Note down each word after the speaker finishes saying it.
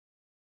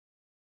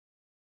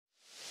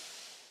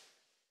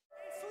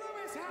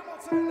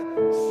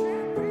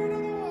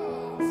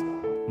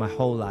My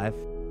whole life,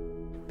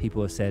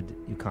 people have said,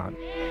 you can't.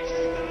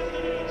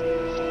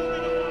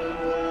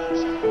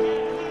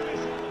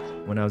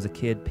 When I was a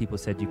kid, people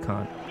said, you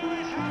can't.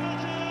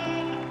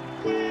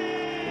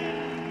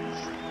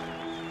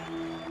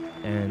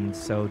 And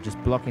so just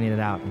blocking it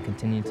out and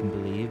continuing to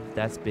believe,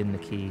 that's been the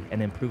key. And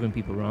then proving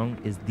people wrong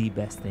is the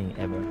best thing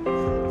ever.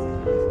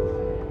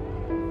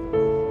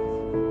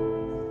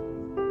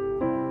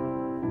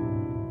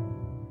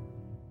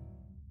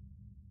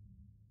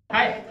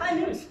 Hi. Hi,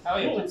 Lewis. How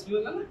are you? Let's do it,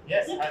 remember?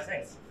 Yes, yeah.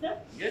 Thanks. Yeah.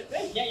 Good?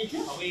 Great. Yeah, you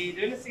too. Are we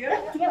doing this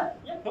together? Yeah, together.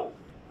 Yeah. Cool.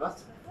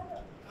 Nice.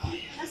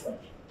 Fantastic.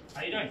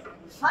 How you doing?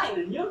 Fine,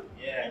 and you?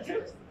 Yeah,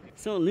 good.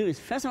 So, Lewis,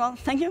 first of all,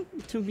 thank you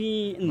to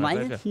be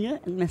invited here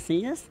at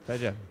Mercedes.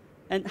 Pleasure.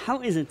 And how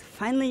is it?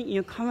 Finally,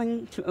 you're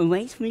coming to a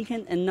race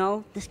weekend, and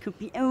now this could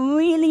be a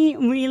really,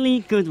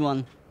 really good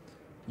one.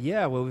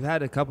 Yeah, well, we've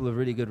had a couple of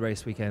really good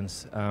race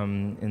weekends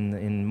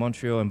in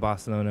Montreal and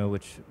Barcelona,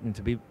 which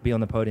to be on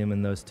the podium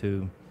in those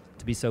two,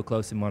 to be so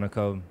close in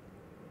Monaco,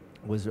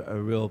 was a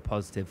real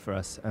positive for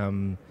us.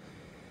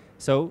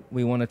 So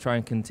we want to try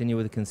and continue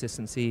with the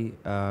consistency.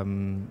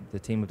 The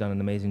team have done an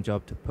amazing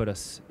job to put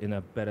us in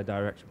a better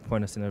direction,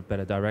 point us in a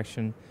better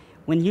direction.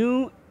 When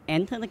you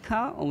enter the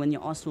car, or when you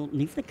also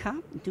leave the car,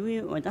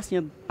 does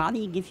your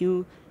body give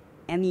you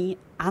any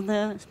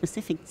other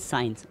specific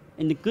signs?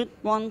 In the good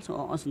ones, or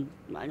also,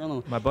 I don't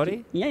know. My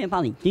body? Yeah, your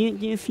body. Do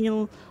you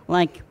feel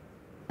like,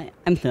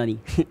 I'm 30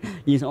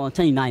 years old,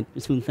 29,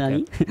 soon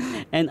 30.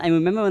 Yeah. And I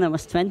remember when I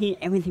was 20,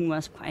 everything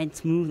was quite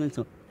smooth, and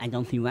so I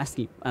don't feel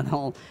rusty at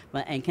all.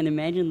 But I can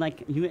imagine,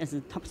 like, you as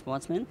a top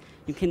sportsman,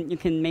 you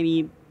can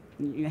maybe,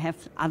 you have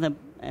other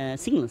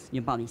signals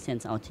your body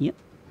sends out here.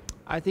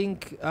 I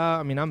think,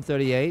 I mean, I'm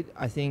 38.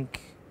 I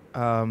think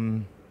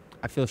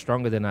I feel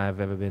stronger than I've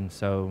ever been.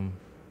 So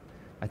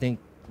I think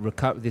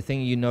the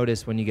thing you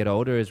notice when you get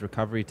older is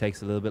recovery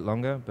takes a little bit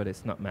longer, but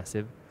it's not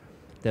massive.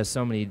 There's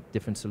so many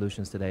different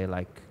solutions today,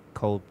 like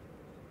cold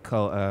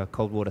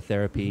water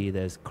therapy,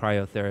 there's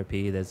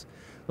cryotherapy, there's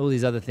all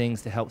these other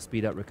things to help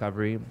speed up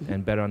recovery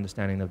and better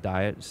understanding of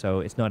diet. So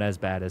it's not as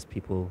bad as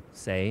people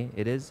say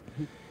it is.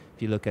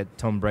 If you look at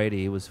Tom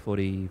Brady, he was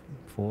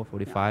 44,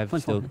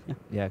 45,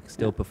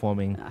 still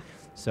performing. Yeah.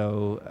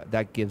 So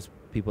that gives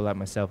people like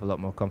myself a lot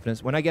more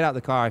confidence. When I get out of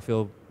the car, I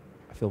feel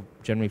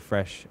generally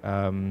fresh.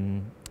 As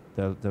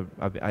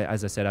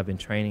I said, I've been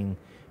training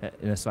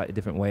in a slightly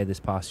different way this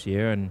past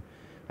year, and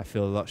I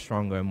feel a lot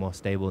stronger and more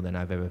stable than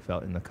I've ever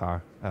felt in the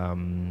car,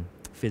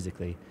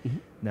 physically.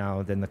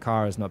 Now, then the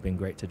car has not been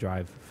great to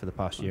drive for the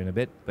past year and a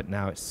bit, but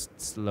now it's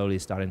slowly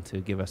starting to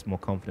give us more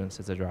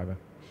confidence as a driver.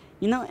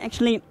 You know,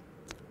 actually,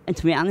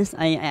 to be honest,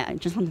 I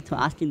just wanted to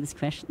ask you this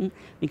question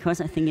because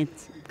I think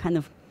it's kind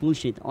of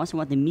bullshit. Also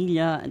what the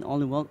media and all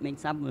the world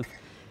makes up with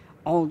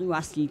all the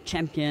rusty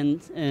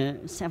champions,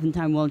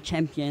 7-time world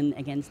champion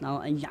against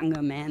now a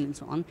younger man and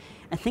so on.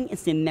 I think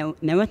it's the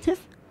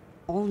narrative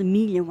all the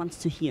media wants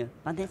to hear,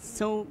 but that's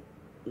so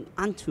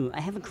untrue.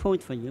 I have a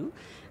quote for you,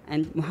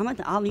 and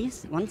Muhammad Ali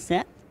once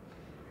said,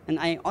 and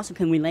I also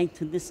can relate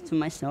to this to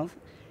myself,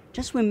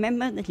 just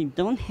remember that you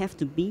don't have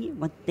to be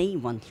what they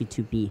want you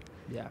to be.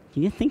 Yeah.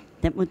 Do you think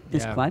that would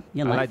describe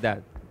your life? I like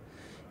that.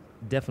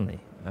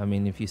 Definitely. I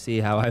mean, if you see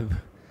how I've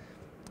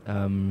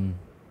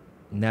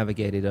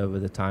navigated over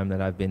the time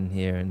that I've been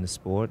here in the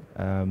sport,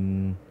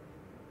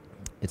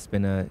 it's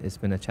been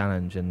a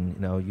challenge, and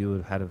you know, you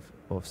have had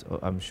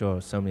I'm sure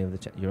so many of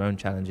your own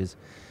challenges.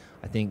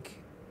 I think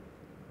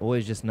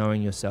always just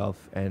knowing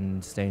yourself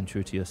and staying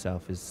true to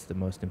yourself is the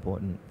most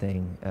important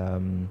thing,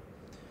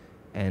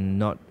 and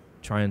not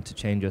trying to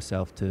change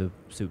yourself to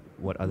suit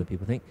what other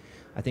people think.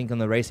 I think on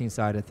the racing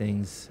side of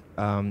things,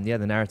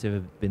 the narrative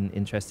has been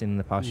interesting in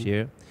the past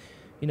year.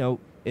 You know,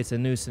 it's a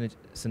new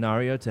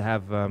scenario to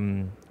have a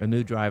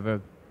new driver.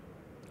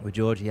 With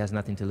George, he has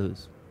nothing to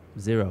lose,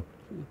 zero.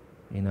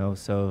 You know,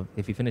 so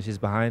if he finishes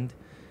behind,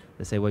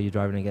 they say, well, you're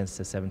driving against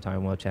a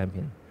 7-time world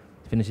champion.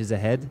 Finishes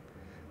ahead,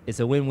 it's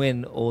a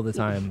win-win all the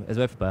time as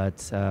well.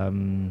 But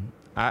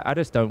I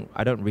just don't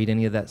read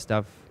any of that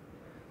stuff.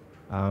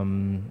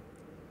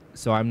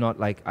 So I'm not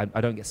like, I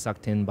don't get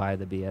sucked in by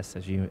the BS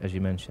as you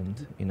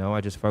mentioned. You know,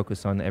 I just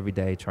focus on every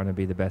day trying to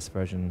be the best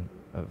version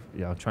of,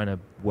 you know, trying to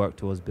work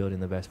towards building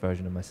the best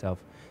version of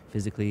myself,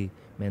 physically,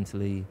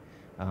 mentally.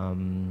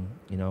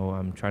 You know,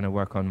 I'm trying to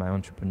work on my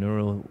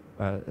entrepreneurial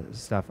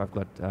stuff. I've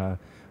got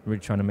really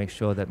trying to make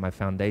sure that my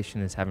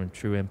foundation is having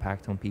true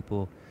impact on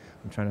people.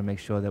 I'm trying to make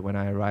sure that when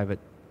I arrive at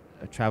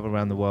travel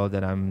around the world,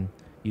 that I'm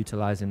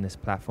utilizing this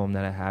platform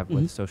that I have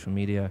with social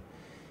media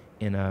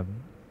in a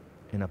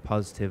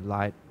positive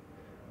light,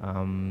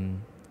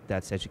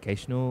 that's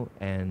educational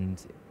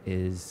and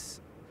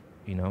is,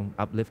 you know,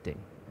 uplifting.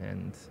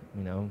 And,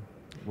 you know,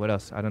 what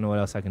else? I don't know what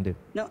else I can do.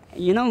 No,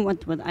 you know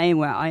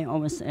where I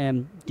always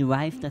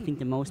derived, I think,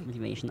 the most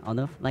motivation out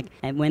of, like,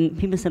 when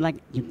people said, like,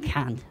 you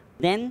can't,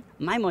 then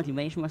my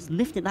motivation was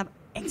lifted up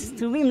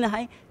extremely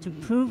high to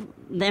prove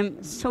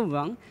them so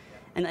wrong.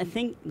 And I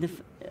think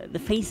the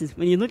faces,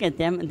 when you look at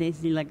them and they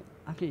see, like,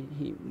 okay,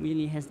 he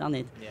really has done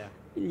it. Yeah.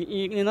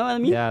 You know what I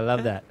mean? Yeah, I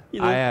love that.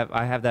 You know?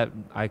 I have that.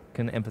 I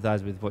can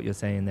empathize with what you're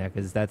saying there,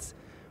 because that's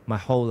my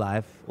whole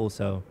life.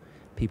 Also,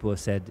 people have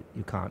said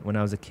you can't. When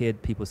I was a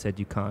kid, people said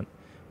you can't.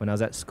 When I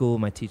was at school,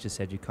 my teacher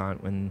said you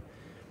can't. When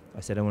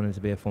I said I wanted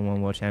to be a Formula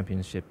 1 World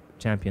Championship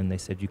champion, they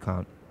said you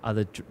can't.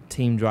 Other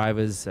team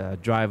drivers,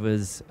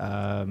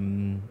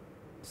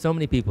 so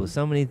many people,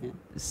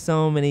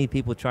 so many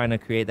people trying to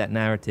create that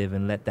narrative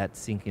and let that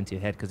sink into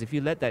your head. Because if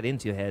you let that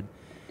into your head,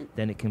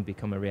 then it can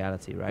become a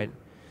reality, right?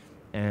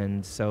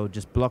 And so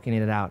just blocking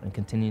it out and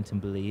continuing to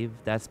believe,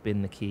 that's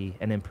been the key.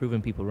 And then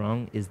proving people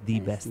wrong is the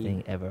best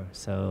thing ever.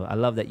 So I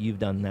love that you've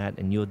done that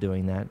and you're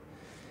doing that.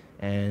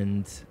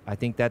 And I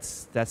think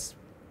that's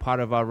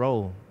part of our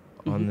role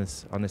on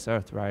this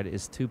earth, right?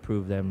 Is to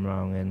prove them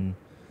wrong. And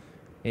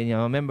you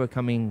know, I remember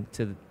coming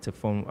to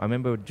form. I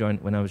remember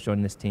when I was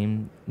joining this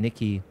team,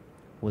 Nikki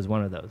was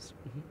one of those.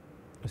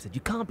 I said,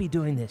 "You can't be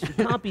doing this. You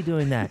can't be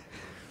doing that."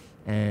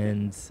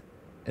 And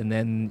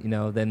then, you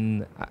know,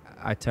 then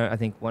I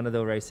think one of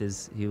the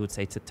races, he would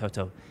say to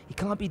Toto, "He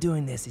can't be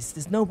doing this.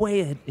 There's no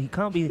way he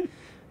can't be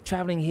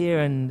traveling here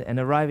and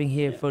arriving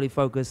here fully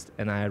focused."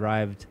 And I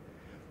arrived,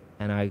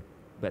 and I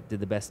did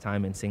the best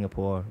time in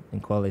Singapore in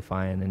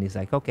qualifying. And he's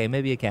like, "Okay,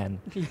 maybe you can."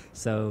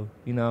 So,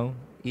 you know,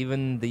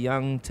 even the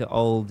young to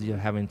old, you're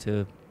having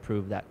to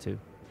prove that too.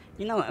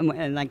 You know,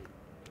 like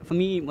for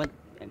me, what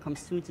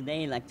comes through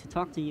today, like to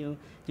talk to you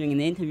during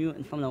an interview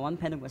in Formula 1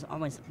 paddock was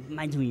always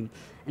my dream.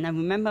 And I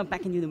remember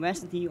back in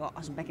university or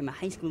also back in my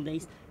high school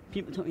days,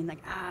 people told me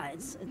like,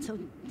 it's so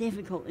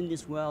difficult in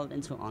this world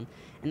and so on.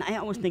 And I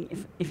always think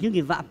if you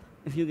give up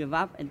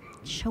and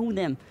show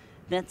them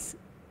that's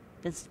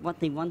what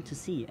they want to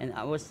see. And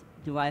I always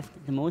derived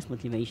the most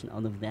motivation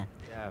out of that.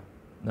 Yeah.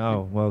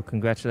 No, well,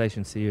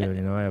 congratulations to you.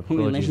 You know, I applaud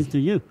congratulations to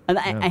you. And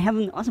I have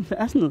an also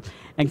personal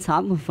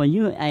example for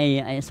you.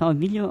 I saw a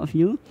video of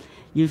you.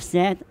 You've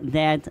said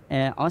that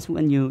also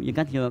when you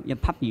got your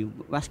puppy,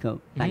 Roscoe,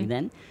 back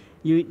then,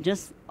 you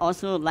just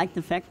also like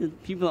the fact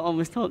that people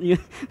always told you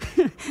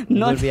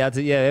not be able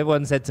to. Yeah,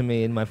 everyone said to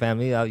me in my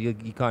family, "Oh, you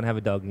can't have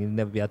a dog. You'll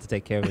never be able to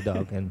take care of a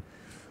dog." And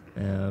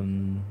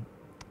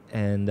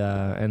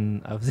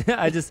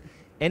I just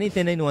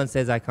anything anyone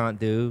says I can't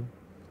do,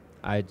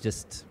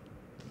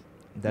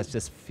 that's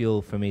just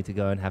fuel for me to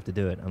go and have to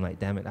do it. I'm like,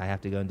 damn it, I have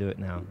to go and do it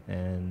now.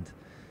 And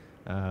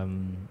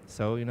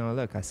so, you know,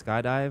 look, I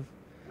skydive,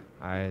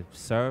 I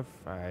surf,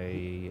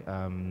 I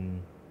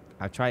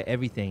try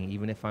everything,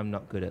 even if I'm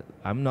not good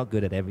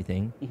at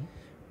everything,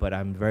 but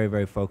I'm very,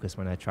 very focused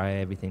when I try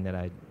everything that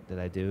I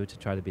do to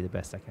try to be the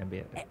best I can be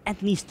at.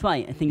 At least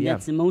try. I think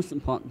that's the most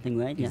important thing,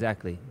 right?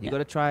 Exactly. You got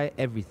to try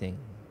everything,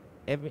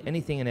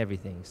 anything and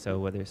everything. So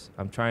whether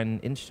I'm trying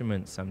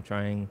instruments,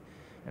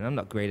 and I'm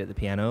not great at the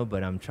piano,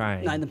 but I'm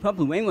trying. No, the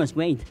proper way was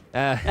great.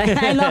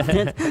 I loved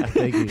it.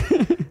 Thank you.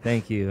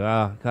 Thank you.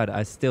 Oh, God,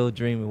 I still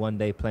dream of one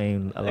day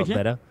playing a lot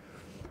better.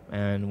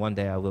 And one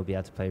day I will be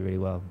able to play really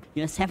well.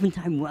 You're a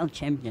 7-time world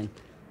champion.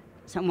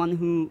 Someone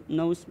who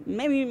knows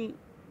maybe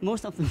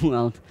most of the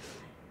world.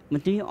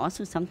 But do you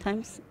also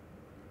sometimes,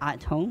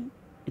 at home,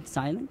 it's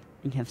silent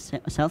and you have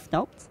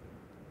self-doubts?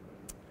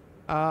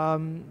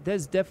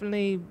 There's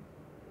definitely...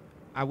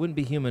 I wouldn't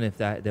be human if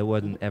there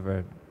wasn't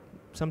ever...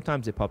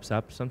 Sometimes it pops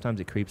up, sometimes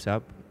it creeps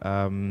up.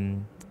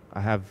 And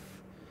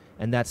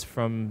that's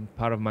from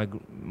part of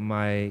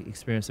my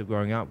experience of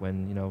growing up,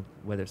 when, you know,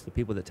 whether it's the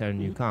people that tell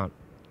you can't,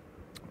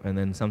 and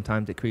then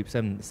sometimes it creeps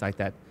in. It's like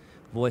that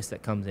voice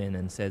that comes in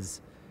and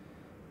says,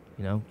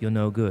 you know, you're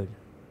no good,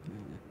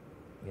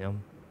 you know,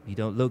 you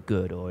don't look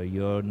good, or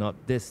you're not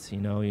this, you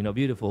know, you're not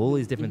beautiful, all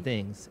these different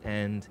things.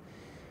 And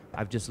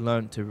I've just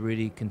learned to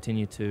really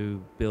continue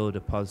to build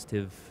a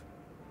positive,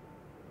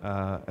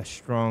 a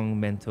strong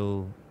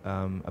mental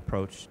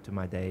approach to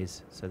my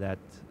days, so that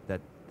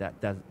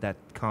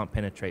can't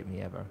penetrate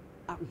me ever.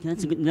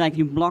 That's good. Like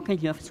you block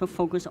it, you have so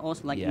focus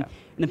also like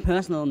in a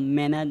personal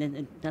manner that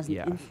it doesn't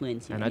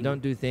influence you. And I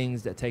don't do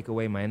things that take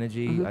away my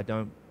energy. I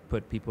don't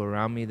put people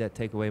around me that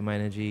take away my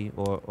energy,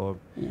 or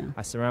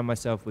I surround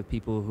myself with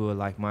people who are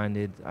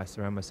like-minded. I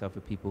surround myself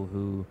with people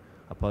who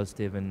are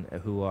positive and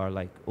who are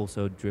like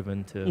also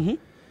driven to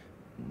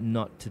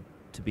not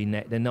to be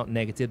they're not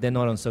negative. They're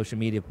not on social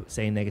media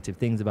saying negative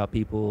things about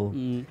people.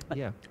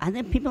 Are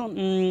there people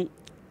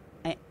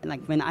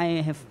like when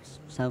I have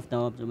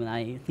self-doubt, or when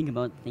I think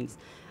about things,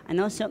 I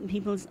know certain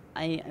people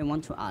I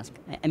want to ask.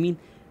 I mean,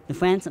 the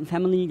friends and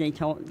family, they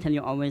tell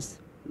you always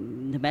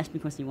the best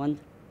because they want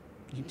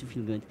you to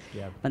feel good.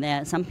 But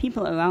there are some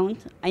people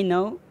around, I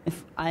know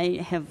if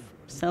I have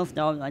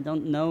self-doubt, I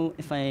don't know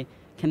if I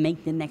can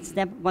make the next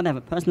step,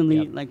 whatever,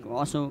 personally, like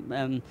also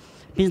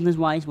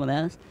business-wise, what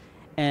else,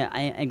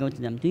 I go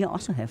to them. Do you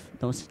also have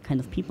those kind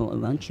of people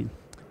around you?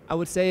 I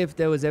would say if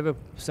there was ever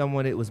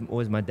someone, it was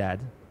always my dad.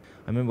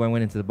 I remember when I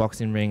went into the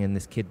boxing ring and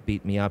this kid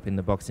beat me up in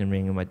the boxing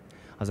ring, and I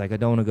was like, I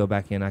don't want to go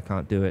back in, I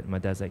can't do it. And my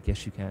dad's like,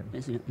 yes, you can.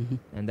 Yes,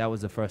 And that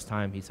was the first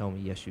time he told me,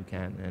 yes, you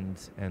can.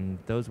 And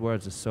those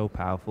words are so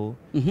powerful.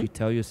 If you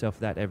tell yourself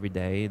that every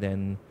day,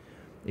 then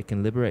it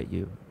can liberate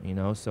you, you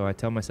know? So I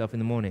tell myself in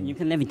the morning. You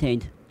can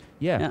levitate.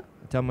 I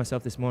tell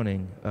myself this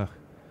morning,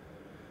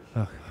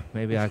 oh,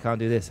 maybe I can't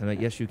do this. And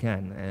like, yes, you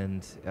can.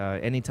 And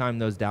anytime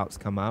those doubts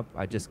come up,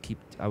 I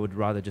would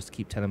rather just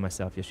keep telling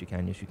myself, yes, you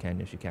can, yes, you can,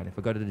 yes, you can. If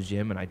I go to the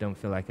gym and I don't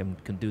feel like I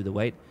can do the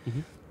weight,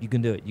 you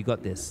can do it. You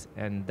got this.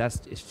 And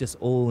it's just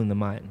all in the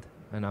mind.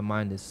 And our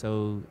mind is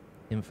so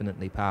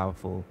infinitely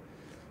powerful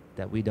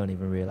that we don't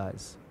even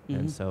realize.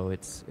 And so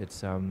it's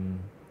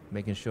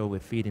making sure we're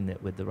feeding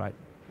it with the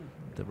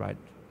right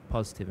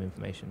positive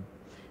information.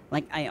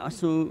 Like, I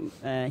also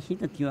hear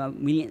that you are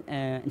really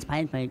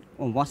inspired by,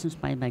 or was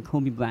inspired by,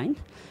 Kobe Bryant.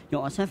 You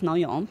also have now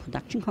your own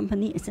production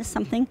company. Is this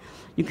something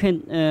you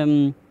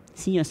can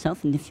see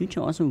yourself in the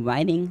future also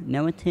writing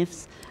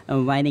narratives,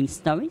 writing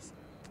stories?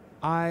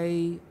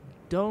 I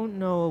don't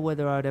know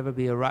whether I'd ever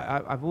be a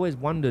writer. I've always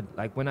wondered,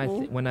 like when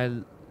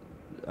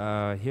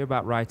I hear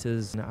about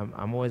writers,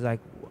 I'm always like,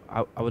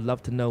 I would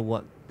love to know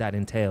what that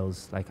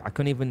entails. Like I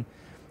couldn't even,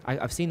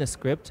 I've seen a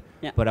script,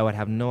 but I would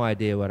have no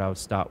idea where I would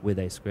start with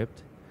a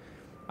script.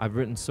 I've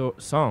written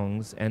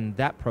songs, and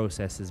that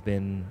process has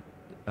been,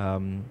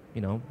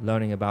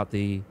 learning about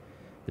the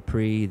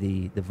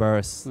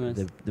verse,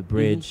 the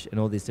bridge, and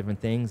all these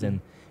different things,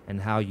 and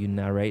how you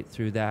narrate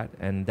through that,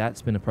 and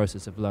that's been a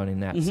process of learning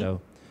that. So,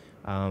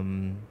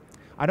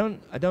 I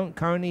don't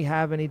currently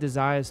have any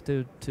desires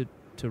to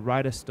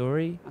write a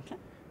story. Okay.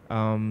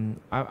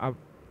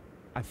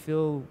 I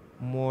feel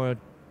more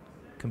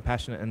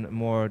compassionate and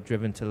more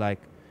driven to like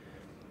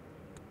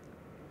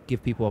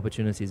give people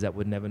opportunities that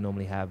would never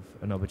normally have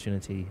an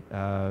opportunity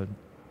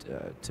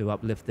to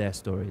uplift their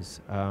stories,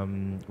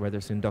 whether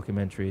it's in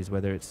documentaries,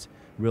 whether it's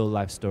real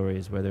life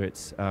stories, whether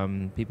it's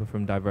people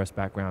from diverse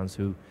backgrounds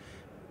who,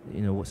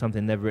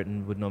 something they've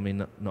written would normally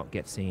not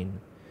get seen.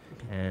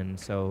 And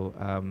so,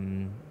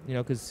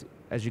 because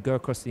as you go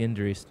across the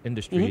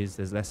industries,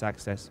 there's less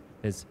access,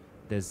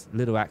 there's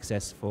little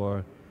access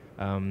for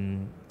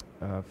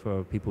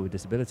people with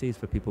disabilities,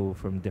 for people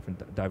from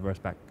different diverse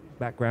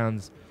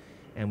backgrounds,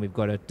 and we've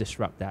got to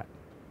disrupt that,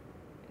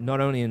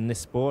 not only in this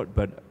sport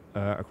but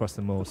across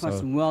the world. Across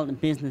the world and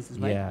business as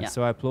well. Yeah.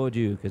 So I applaud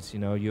you because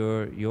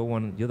you're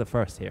the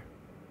first here.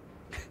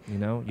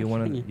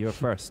 You're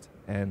first,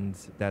 and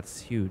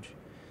that's huge.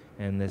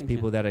 And there's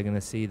people that are going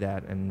to see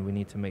that, and we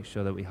need to make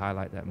sure that we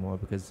highlight that more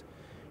because,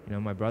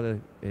 my brother,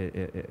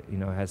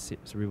 has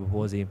cerebral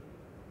palsy,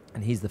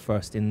 and he's the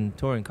first in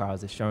touring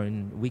cars. It's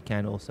showing we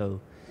can also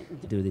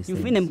do these things.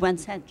 You've been in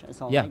Brands Hatch as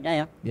well,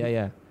 right?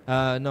 Yeah.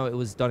 No, it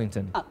was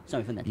Donington. Oh,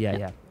 sorry for that.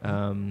 Yeah.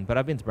 But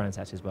I've been to Brands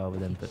Hatch as well with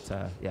them.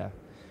 But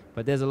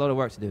but there's a lot of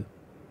work to do.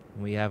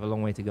 We have a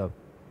long way to go.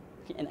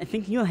 Okay, and I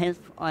think you have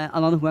a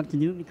lot of work to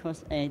do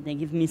because they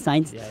give me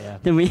signs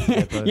that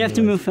you have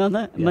to move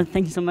further. Yeah. But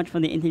thank you so much for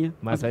the interview.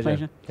 My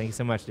pleasure. Thank you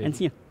so much, dude. And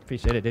see you.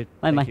 Appreciate it, dude.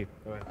 Bye. Thank you.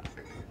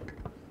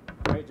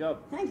 Great job.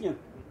 Thank you.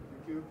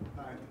 Thank you.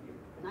 Bye.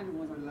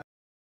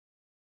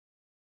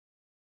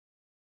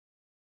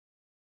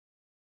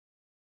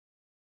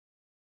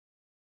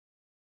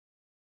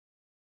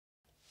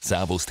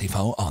 Servus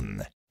TV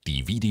On,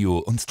 die Video-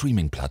 und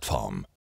Streaming-Plattform.